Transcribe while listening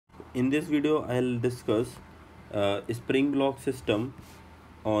In this video, I'll discuss spring block system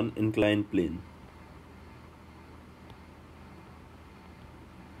on inclined plane.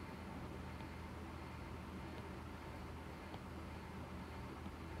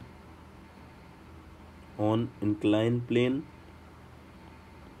 On inclined plane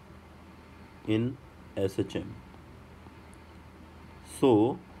in SHM.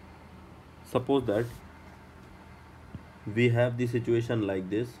 So, suppose that we have the situation like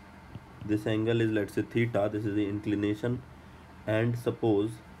this. This angle is, let's say, theta. This is the inclination, and suppose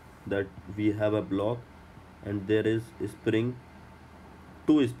that we have a block and there is a spring,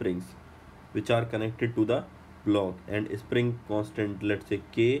 two springs which are connected to the block, and spring constant, let's say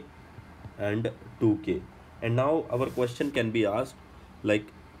k and 2k. And now our question can be asked, like,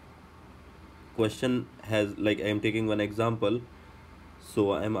 question has, like, I am taking one example.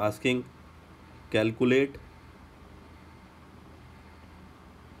 So I am asking, calculate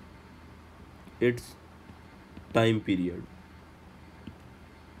its time period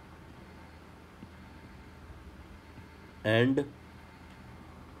and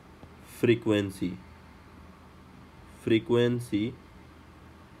frequency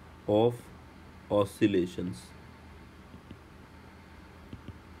of oscillations.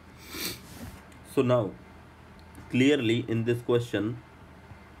 So now clearly in this question,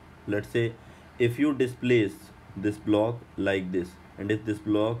 let's say if you displace this block like this, and if this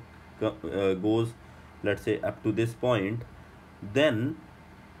block goes, let's say, up to this point, then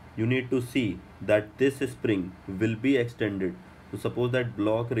you need to see that this spring will be extended. So suppose that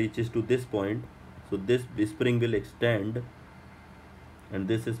block reaches to this point, so this spring will extend and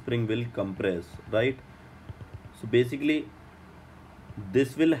this spring will compress, right? So basically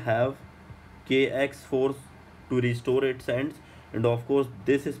this will have kx force to restore its ends, and of course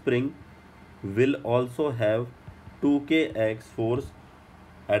this spring will also have 2kx force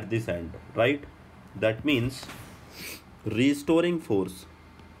at this end, right? That means restoring force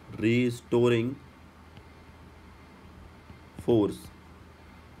will be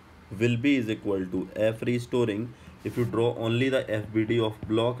is equal to F restoring. If you draw only the FBD of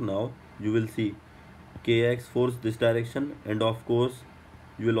block, now you will see kx force this direction, and of course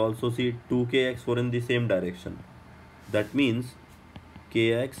you will also see 2kx force in the same direction. That means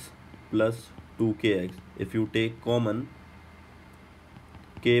kx plus 2kx. If you take common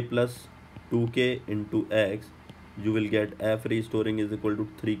k plus 2k into x, you will get F restoring is equal to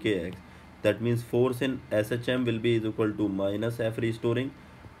 3kx. That means force in SHM will be is equal to minus F restoring,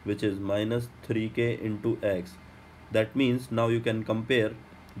 which is minus 3k into x. That means now you can compare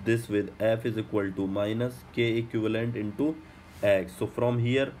this with F is equal to minus k equivalent into x. So from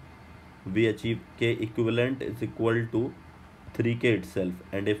here we achieve k equivalent is equal to 3k itself,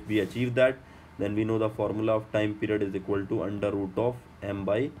 and if we achieve that, then we know the formula of time period is equal to under root of m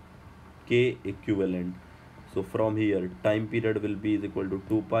by k equivalent. So from here time period will be is equal to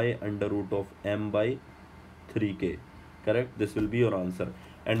 2 pi under root of m by 3k. Correct? This will be your answer.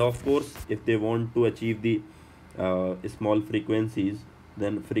 And of course if they want to achieve the small frequencies,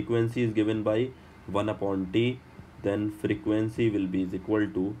 then frequency is given by 1 upon t, then frequency will be is equal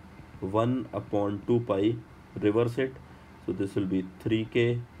to 1 upon 2 pi, reverse it, so this will be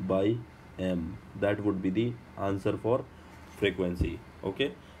 3k by m. That would be the answer for frequency.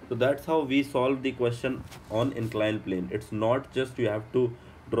 Okay, so that's how we solve the question on inclined plane. It's not just you have to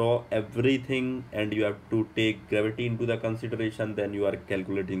draw everything and you have to take gravity into the consideration, then you are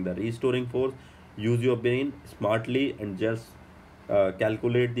calculating the restoring force. Use your brain smartly and just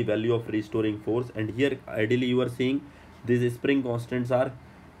calculate the value of restoring force. And here ideally you are seeing these spring constants are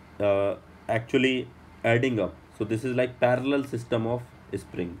actually adding up. So this is like parallel system of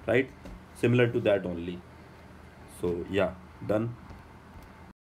spring, right? Similar to that only. So yeah, done.